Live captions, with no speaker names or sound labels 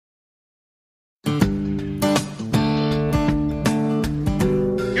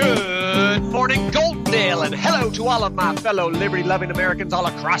to all of my fellow liberty-loving Americans all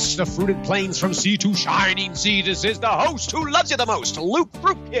across the fruited plains from sea to shining sea. This is the host who loves you the most, Luke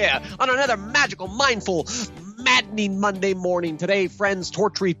Fruit, here on another magical, mindful, maddening Monday morning. Today, friends,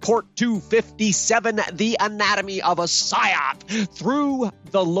 Torch Report 257, the anatomy of a psyop. Through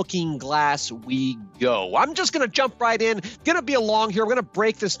the looking glass we go. I'm just going to jump right in. Going to be along here. We're going to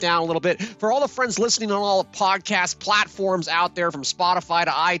break this down a little bit. For all the friends listening on all the podcast platforms out there, from Spotify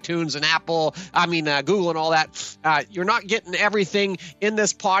to iTunes and Google and all that, you're not getting everything in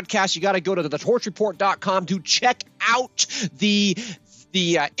this podcast. You got to go to thetorchreport.com to check out the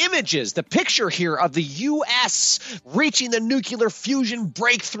images, the picture here of the U.S. reaching the nuclear fusion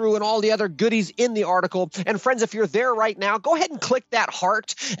breakthrough and all the other goodies in the article. And friends, if you're there right now, go ahead and click that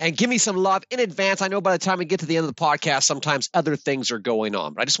heart and give me some love in advance. I know by the time we get to the end of the podcast, sometimes other things are going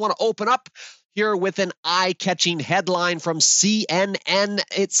on. But I just want to open up here with an eye-catching headline from CNN.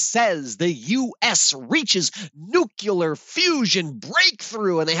 It says the U.S. reaches nuclear fusion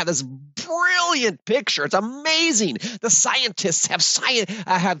breakthrough, and they have this brilliant picture. It's amazing. The scientists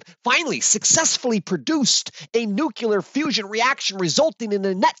have finally successfully produced a nuclear fusion reaction, resulting in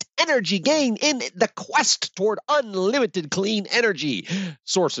a net energy gain in the quest toward unlimited clean energy.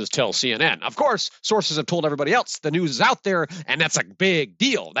 Sources tell CNN. Of course, sources have told everybody else the news is out there, and that's a big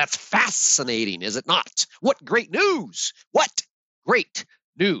deal. That's fascinating. Is it not? What great news! What great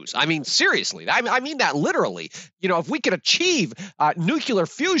news! I mean, seriously, I mean that literally. You know, if we could achieve nuclear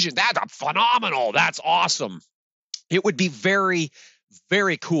fusion, that's phenomenal. That's awesome. It would be very,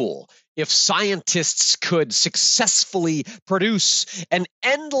 very cool if scientists could successfully produce an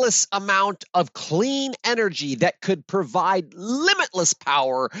endless amount of clean energy that could provide limitless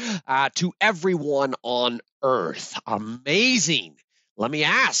power to everyone on Earth. Amazing. Let me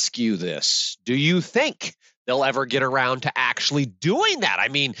ask you this. Do you think they'll ever get around to actually doing that? I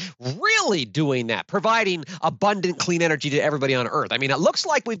mean, really doing that, providing abundant clean energy to everybody on Earth. I mean, it looks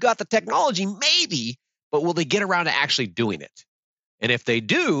like we've got the technology, maybe, but will they get around to actually doing it? And if they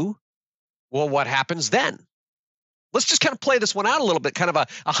do, well, what happens then? Let's just kind of play this one out a little bit, kind of a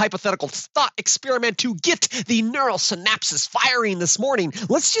hypothetical thought experiment to get the neural synapses firing this morning.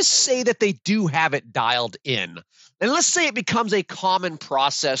 Let's just say that they do have it dialed in. And let's say it becomes a common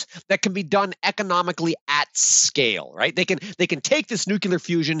process that can be done economically at scale, right? They can take this nuclear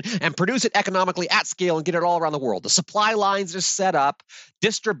fusion and produce it economically at scale and get it all around the world. The supply lines are set up,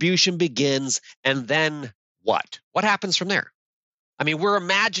 distribution begins, and then what? What happens from there? I mean, we're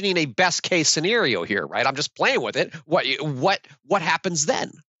imagining a best case scenario here, right? I'm just playing with it. What happens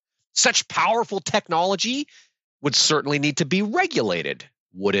then? Such powerful technology would certainly need to be regulated,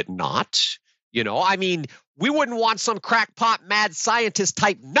 would it not? You know, I mean, we wouldn't want some crackpot mad scientist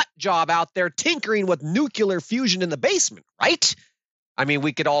type nut job out there tinkering with nuclear fusion in the basement, right? I mean,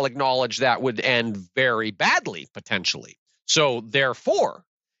 we could all acknowledge that would end very badly, potentially. So therefore,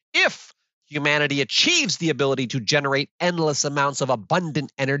 if humanity achieves the ability to generate endless amounts of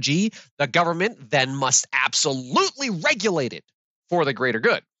abundant energy, the government then must absolutely regulate it for the greater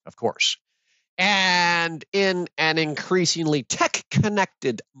good, of course. And in an increasingly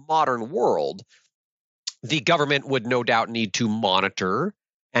tech-connected modern world, the government would no doubt need to monitor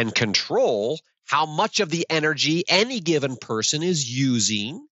and control how much of the energy any given person is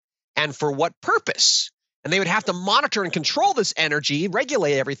using and for what purpose. And they would have to monitor and control this energy,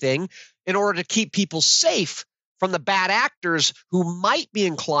 regulate everything in order to keep people safe from the bad actors who might be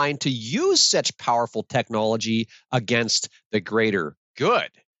inclined to use such powerful technology against the greater good.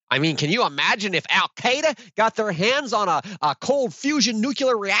 I mean, can you imagine if Al-Qaeda got their hands on a cold fusion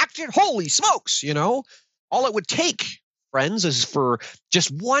nuclear reactor? Holy smokes, you know? All it would take, friends, is for just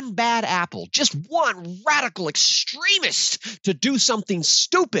one bad apple, just one radical extremist to do something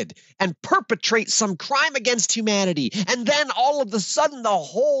stupid and perpetrate some crime against humanity. And then all of a sudden, the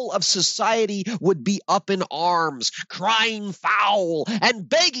whole of society would be up in arms, crying foul, and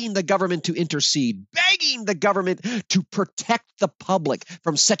begging the government to intercede, begging the government to protect the public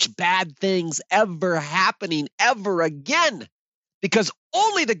from such bad things ever happening ever again. Because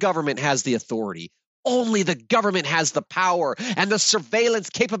only the government has the authority. Only the government has the power and the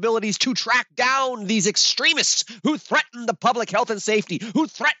surveillance capabilities to track down these extremists who threaten the public health and safety, who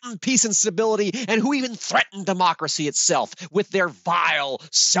threaten peace and stability, and who even threaten democracy itself with their vile,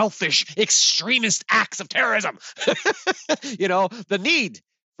 selfish, extremist acts of terrorism. You know, the need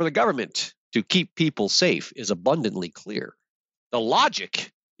for the government to keep people safe is abundantly clear. The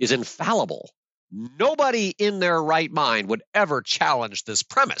logic is infallible. Nobody in their right mind would ever challenge this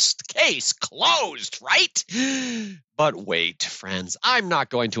premise. Case closed, right? But wait, friends, I'm not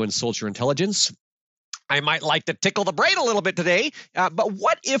going to insult your intelligence. I might like to tickle the brain a little bit today, but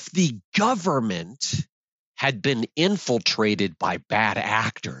what if the government had been infiltrated by bad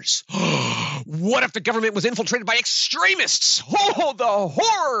actors. What if the government was infiltrated by extremists? Oh, the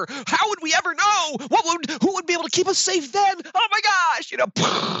horror! How would we ever know? Who would be able to keep us safe then? Oh my gosh!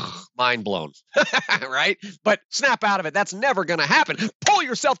 Mind blown, right? But snap out of it. That's never going to happen. Pull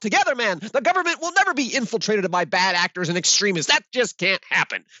yourself together, man. The government will never be infiltrated by bad actors and extremists. That just can't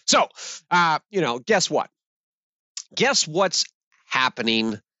happen. So, guess what? Guess what's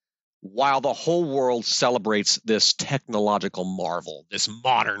happening while the whole world celebrates this technological marvel, this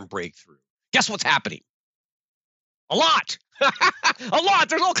modern breakthrough? Guess what's happening? A lot. A lot.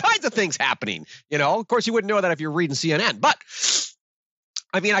 There's all kinds of things happening. Of course, you wouldn't know that if you're reading CNN. But,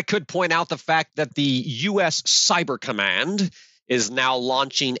 I could point out the fact that the U.S. Cyber Command is now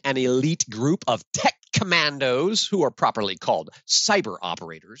launching an elite group of tech commandos who are properly called cyber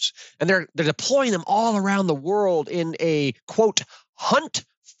operators. And they're deploying them all around the world in a, quote, hunt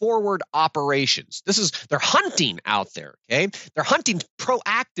forward operations. They're hunting out there, okay? They're hunting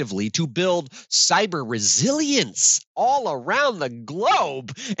proactively to build cyber resilience all around the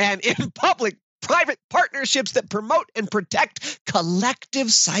globe and in public-private partnerships that promote and protect collective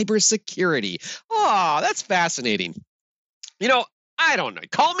cybersecurity. Oh, that's fascinating. I don't know.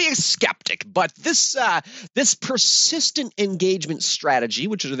 Call me a skeptic, but this persistent engagement strategy,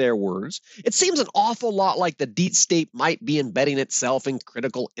 which are their words, it seems an awful lot like the deep state might be embedding itself in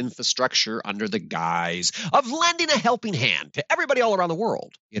critical infrastructure under the guise of lending a helping hand to everybody all around the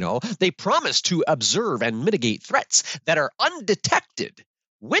world. They promise to observe and mitigate threats that are undetected,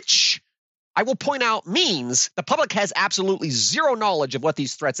 which I will point out means the public has absolutely zero knowledge of what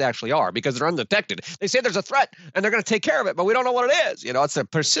these threats actually are because they're undetected. They say there's a threat and they're going to take care of it, but we don't know what it is. It's a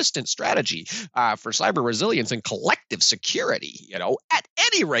persistent strategy for cyber resilience and collective security. At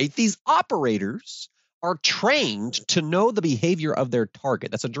any rate, these operators are trained to know the behavior of their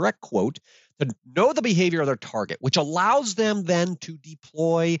target. That's a direct quote. To know the behavior of their target, which allows them then to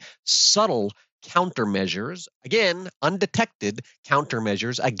deploy subtle countermeasures, again, undetected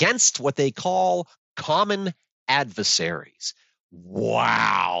countermeasures against what they call common adversaries.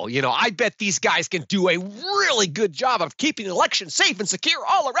 Wow. I bet these guys can do a really good job of keeping elections safe and secure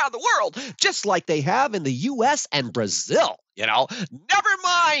all around the world, just like they have in the U.S. and Brazil. Never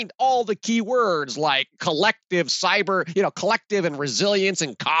mind all the key words like collective cyber, collective and resilience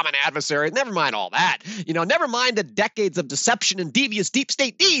and common adversary. Never mind all that. Never mind the decades of deception and devious deep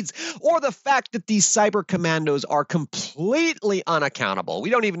state deeds, or the fact that these cyber commandos are completely unaccountable. We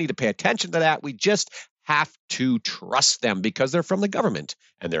don't even need to pay attention to that. We just have to trust them because they're from the government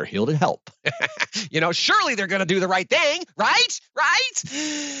and they're here to help. Surely they're going to do the right thing, right?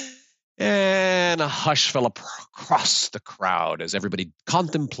 And a hush fell across the crowd as everybody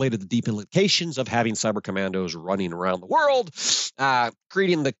contemplated the deep implications of having cyber commandos running around the world,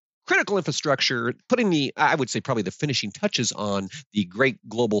 creating the critical infrastructure, putting I would say probably the finishing touches on the great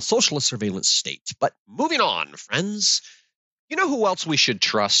global socialist surveillance state. But moving on, friends, who else we should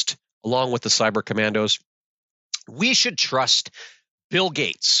trust along with the cyber commandos? We should trust Bill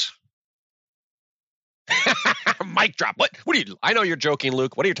Gates. Mic drop. What are you? I know you're joking,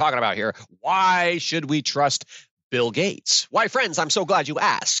 Luke. What are you talking about here? Why should we trust Bill Gates? Why, friends, I'm so glad you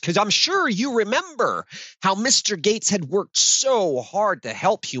asked, because I'm sure you remember how Mr. Gates had worked so hard to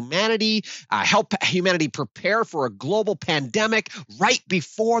help humanity prepare for a global pandemic right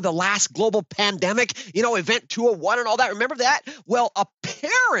before the last global pandemic, Event 201 and all that. Remember that? Well,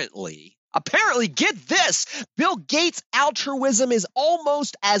 Apparently, get this, Bill Gates' altruism is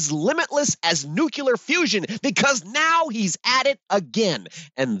almost as limitless as nuclear fusion because now he's at it again.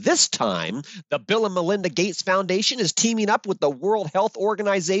 And this time, the Bill and Melinda Gates Foundation is teaming up with the World Health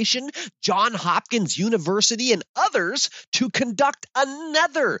Organization, Johns Hopkins University, and others to conduct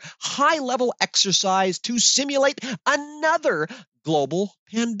another high-level exercise to simulate another global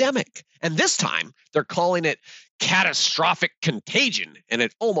pandemic. And this time, they're calling it Catastrophic Contagion. And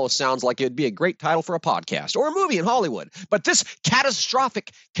it almost sounds like it'd be a great title for a podcast or a movie in Hollywood. But this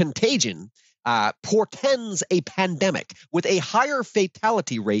catastrophic contagion portends a pandemic with a higher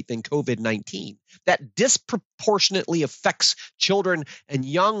fatality rate than COVID-19 that disproportionately affects children and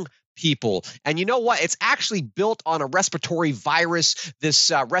young people. And you know what? It's actually built on a respiratory virus,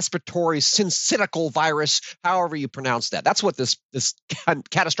 this respiratory syncytial virus, however you pronounce that. That's what this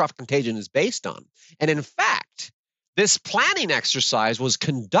catastrophic contagion is based on. And in fact, this planning exercise was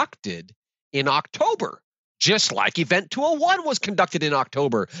conducted in October, just like Event 201 was conducted in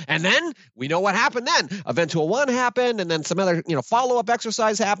October. And then we know what happened then. Event 201 happened, and then some other follow-up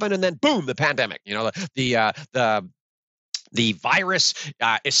exercise happened, and then boom, the pandemic. The The virus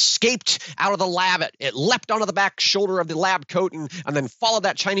escaped out of the lab. It leapt onto the back shoulder of the lab coat and then followed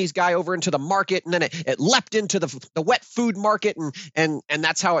that Chinese guy over into the market. And then it leapt into the wet food market. And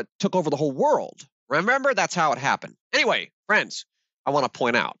that's how it took over the whole world. Remember, that's how it happened. Anyway, friends, I want to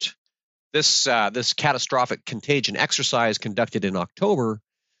point out this catastrophic contagion exercise conducted in October.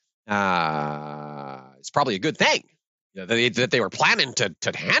 It's probably a good thing. That they were planning to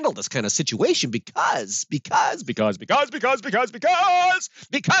handle this kind of situation because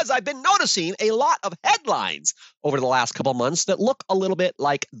I've been noticing a lot of headlines over the last couple of months that look a little bit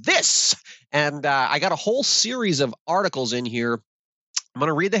like this. And I got a whole series of articles in here. I'm going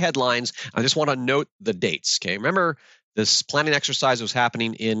to read the headlines. I just want to note the dates. Okay, remember, this planning exercise was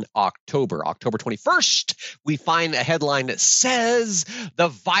happening in October 21st. We find a headline that says the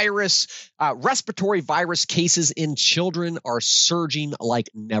respiratory virus cases in children are surging like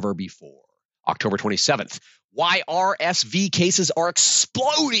never before. October 27th, why RSV cases are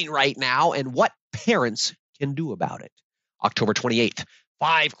exploding right now and what parents can do about it. October 28th,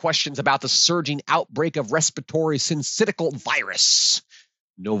 5 questions about the surging outbreak of respiratory syncytial virus.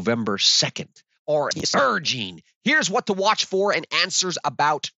 November 2nd, or surging. Here's what to watch for and answers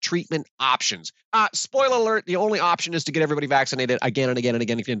about treatment options. Spoiler alert, the only option is to get everybody vaccinated again and again and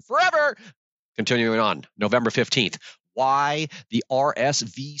again forever. Continuing on, November 15th. Why the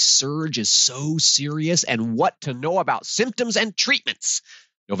RSV surge is so serious and what to know about symptoms and treatments.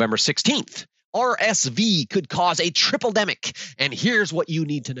 November 16th. RSV could cause a tripledemic, and here's what you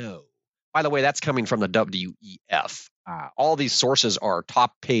need to know. By the way, that's coming from the WEF. All these sources are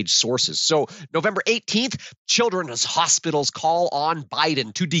top page sources. So November 18th, children's hospitals call on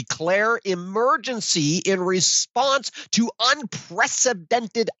Biden to declare emergency in response to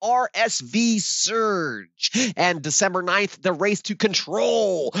unprecedented RSV surge. And December 9th, the race to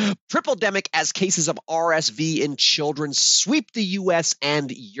control tripledemic as cases of RSV in children sweep the U.S.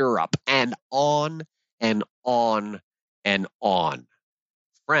 and Europe, and on and on and on.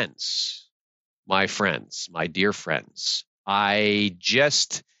 Friends, my dear friends, like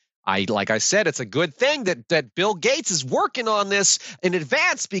I said, it's a good thing that Bill Gates is working on this in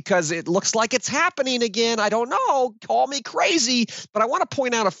advance because it looks like it's happening again. I don't know, call me crazy, but I want to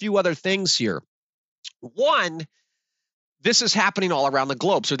point out a few other things here. One, this is happening all around the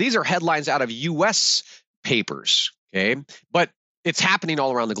globe. So these are headlines out of U.S. papers, okay? But it's happening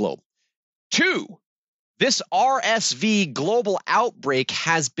all around the globe. 2, this RSV global outbreak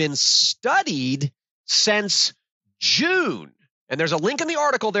has been studied since June. And there's a link in the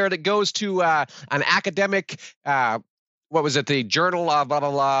article there that goes to an academic, the Journal of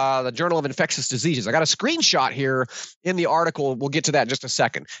the Journal of Infectious Diseases. I got a screenshot here in the article. We'll get to that in just a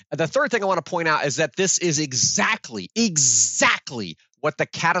second. The third thing I want to point out is that this is exactly what the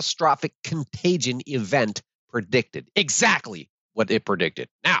catastrophic contagion event predicted. Exactly what it predicted.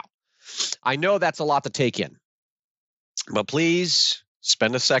 Now, I know that's a lot to take in, but please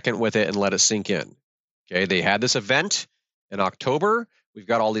spend a second with it and let it sink in. Okay, they had this event in October. We've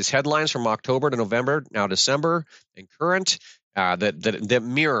got all these headlines from October to November, now December, and current that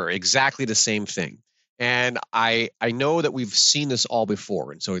mirror exactly the same thing. And I know that we've seen this all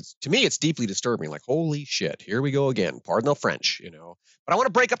before, and so to me it's deeply disturbing. Like, holy shit, here we go again. Pardon the French, But I want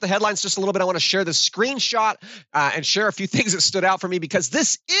to break up the headlines just a little bit. I want to share this screenshot and share a few things that stood out for me because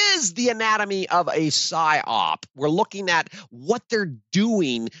this is the anatomy of a psyop. We're looking at what they're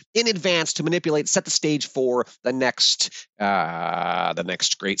doing in advance to manipulate, set the stage for the next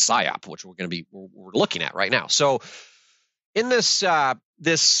great psyop, which we're looking at right now. So in this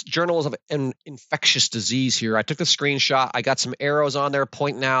Journals of Infectious Disease here, I took the screenshot. I got some arrows on there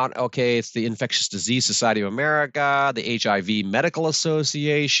pointing out, okay, it's the Infectious Disease Society of America, the HIV Medical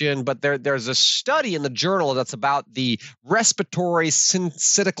Association, but there's a study in the journal that's about the respiratory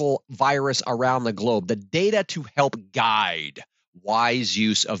syncytial virus around the globe, the data to help guide wise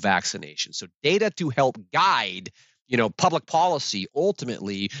use of vaccination. So data to help guide, public policy.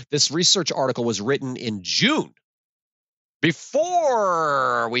 Ultimately, this research article was written in June.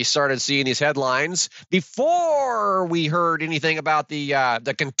 Before we started seeing these headlines, before we heard anything about the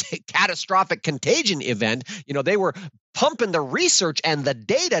catastrophic contagion event, they were pumping the research and the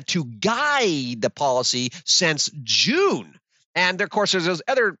data to guide the policy since June. And of course, there's those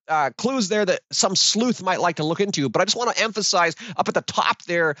other clues there that some sleuth might like to look into. But I just want to emphasize up at the top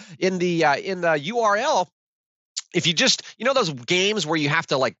there in the URL, if you just those games where you have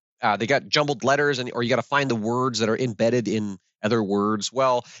to they got jumbled letters or you got to find the words that are embedded in other words.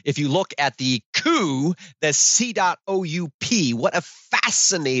 Well, if you look at the coup, the C.OUP, what a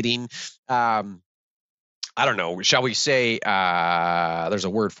fascinating, I don't know, shall we say, there's a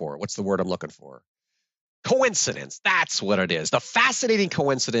word for it. What's the word I'm looking for? coincidence. That's what it is. The fascinating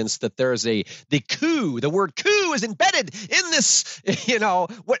coincidence that there's the coup. The word coup is embedded in this,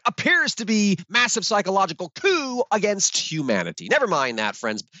 what appears to be massive psychological coup against humanity. Never mind that,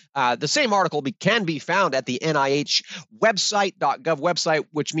 friends. The same article can be found at the NIH website.gov website,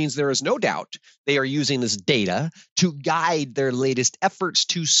 which means there is no doubt they are using this data to guide their latest efforts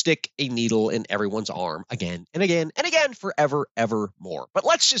to stick a needle in everyone's arm again and again and again forever, evermore. But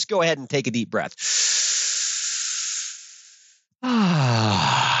let's just go ahead and take a deep breath.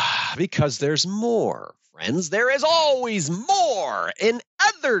 Because there's more, friends. There is always more in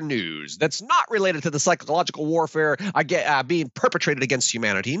other news that's not related to the psychological warfare being perpetrated against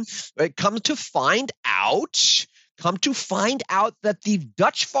humanity. Come to find out that the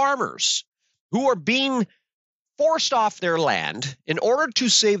Dutch farmers who are being forced off their land in order to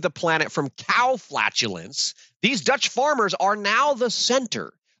save the planet from cow flatulence, these Dutch farmers are now the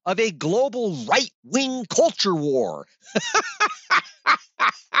center of a global right-wing culture war.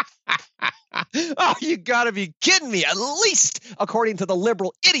 Oh, you got to be kidding me. At least, according to the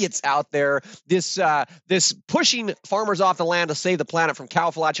liberal idiots out there, this pushing farmers off the land to save the planet from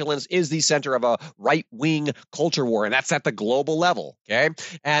cow flatulence is the center of a right-wing culture war, and that's at the global level, okay?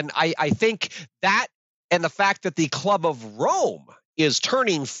 And I think that and the fact that the Club of Rome is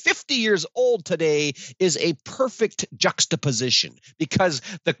turning 50 years old today is a perfect juxtaposition, because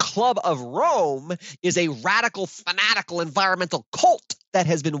the Club of Rome is a radical, fanatical environmental cult that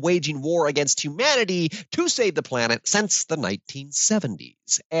has been waging war against humanity to save the planet since the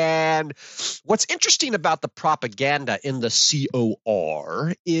 1970s. And what's interesting about the propaganda in the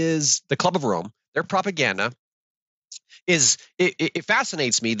COR is the Club of Rome, their propaganda is, it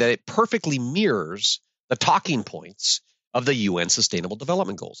fascinates me that it perfectly mirrors the talking points of the UN Sustainable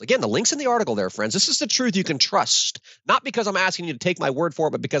Development Goals. Again, the link's in the article there, friends. This is the truth you can trust, not because I'm asking you to take my word for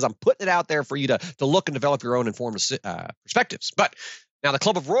it, but because I'm putting it out there for you to look and develop your own informed perspectives. But now the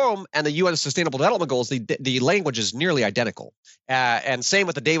Club of Rome and the UN Sustainable Development Goals, the language is nearly identical. And same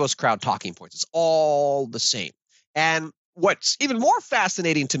with the Davos crowd talking points. It's all the same. And what's even more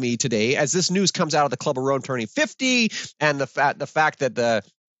fascinating to me today, as this news comes out of the Club of Rome turning 50, and the fact that the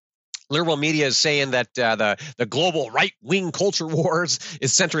liberal media is saying that the global right-wing culture wars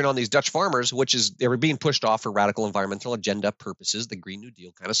is centering on these Dutch farmers, which is they were being pushed off for radical environmental agenda purposes, the Green New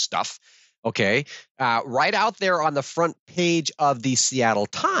Deal kind of stuff. Okay, right out there on the front page of the Seattle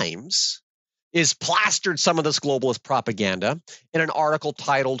Times is plastered some of this globalist propaganda in an article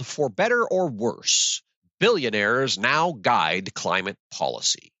titled "For Better or Worse, Billionaires Now Guide Climate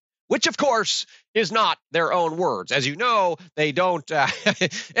Policy," which, of course, is not their own words. As you know, they don't.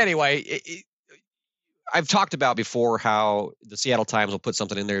 Anyway, I've talked about before how the Seattle Times will put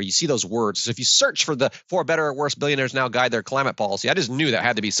something in there. You see those words. So if you search for better or worse, billionaires now guide their climate policy, I just knew that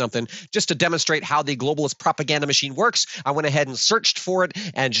had to be something just to demonstrate how the globalist propaganda machine works. I went ahead and searched for it,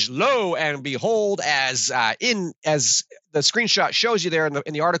 and lo and behold, as the screenshot shows you there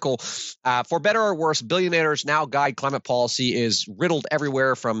in the article, for better or worse, billionaires now guide climate policy is riddled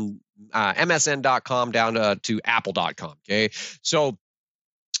everywhere from MSN.com down to Apple.com. Okay, so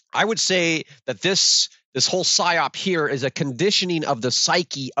I would say that this whole psyop here is a conditioning of the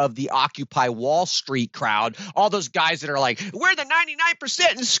psyche of the Occupy Wall Street crowd. All those guys that are like, we're the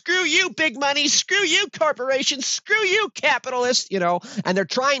 99% and screw you, big money, screw you, corporations, screw you, capitalists, and they're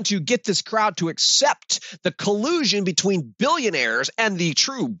trying to get this crowd to accept the collusion between billionaires and the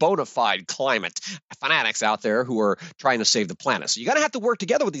true bona fide climate fanatics out there who are trying to save the planet. So you got to have to work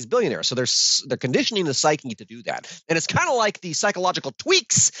together with these billionaires. So they're conditioning the psyche to do that. And it's kind of like the psychological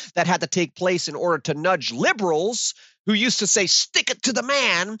tweaks that had to take place in order to nudge liberals who used to say, stick it to the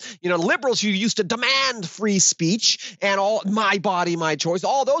man, liberals who used to demand free speech and all my body, my choice,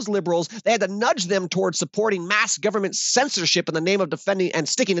 all those liberals, they had to nudge them towards supporting mass government censorship in the name of defending and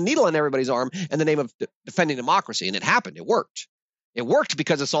sticking a needle in everybody's arm in the name of defending democracy. And it happened. It worked. It worked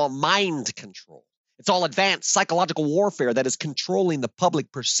because it's all mind control. It's all advanced psychological warfare that is controlling the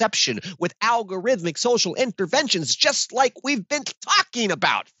public perception with algorithmic social interventions, just like we've been talking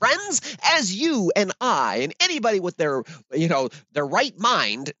about, friends, as you and I and anybody with their right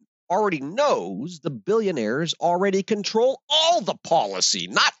mind already knows. The billionaires already control all the policy,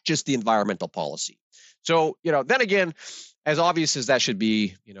 not just the environmental policy. So, then again, as obvious as that should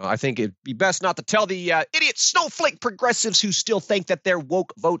be, I think it'd be best not to tell the idiot snowflake progressives who still think that their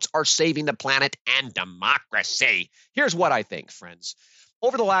woke votes are saving the planet and democracy. Here's what I think, friends.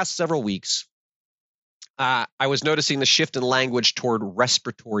 Over the last several weeks, I was noticing the shift in language toward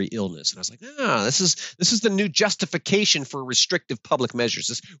respiratory illness. And I was like, this is the new justification for restrictive public measures,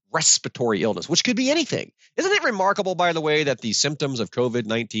 this respiratory illness, which could be anything. Isn't it remarkable, by the way, that the symptoms of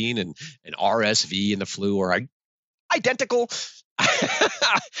COVID-19 and RSV and the flu are identical?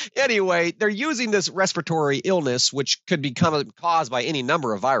 Anyway, they're using this respiratory illness, which could become caused by any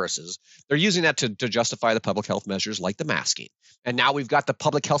number of viruses. They're using that to justify the public health measures like the masking. And now we've got the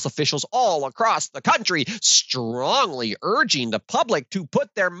public health officials all across the country strongly urging the public to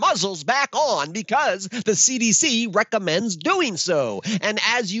put their muzzles back on because the CDC recommends doing so. And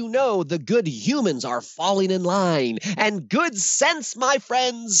as you know, the good humans are falling in line. And good sense, my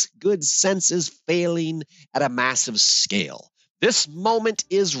friends, good sense is failing at a massive scale. This moment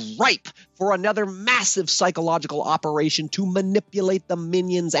is ripe for another massive psychological operation to manipulate the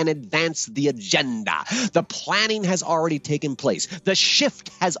minions and advance the agenda. The planning has already taken place. The shift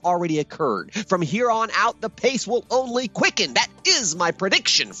has already occurred. From here on out, the pace will only quicken. That is my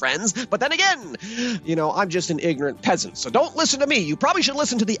prediction, friends. But then again, I'm just an ignorant peasant, so don't listen to me. You probably should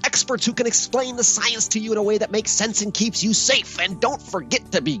listen to the experts who can explain the science to you in a way that makes sense and keeps you safe. And don't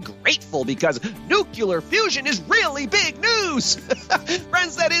forget to be grateful because nuclear fusion is really big news.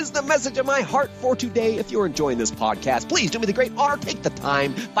 Friends, that is the message of my heart for today. If you're enjoying this podcast, please do me the great honor, take the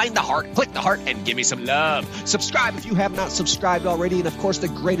time, find the heart, click the heart, and give me some love. Subscribe if you have not subscribed already. And of course, the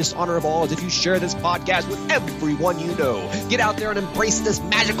greatest honor of all is if you share this podcast with everyone you know. Get out there and embrace this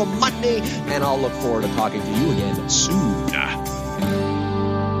magical Monday, and I'll look forward to talking to you again soon.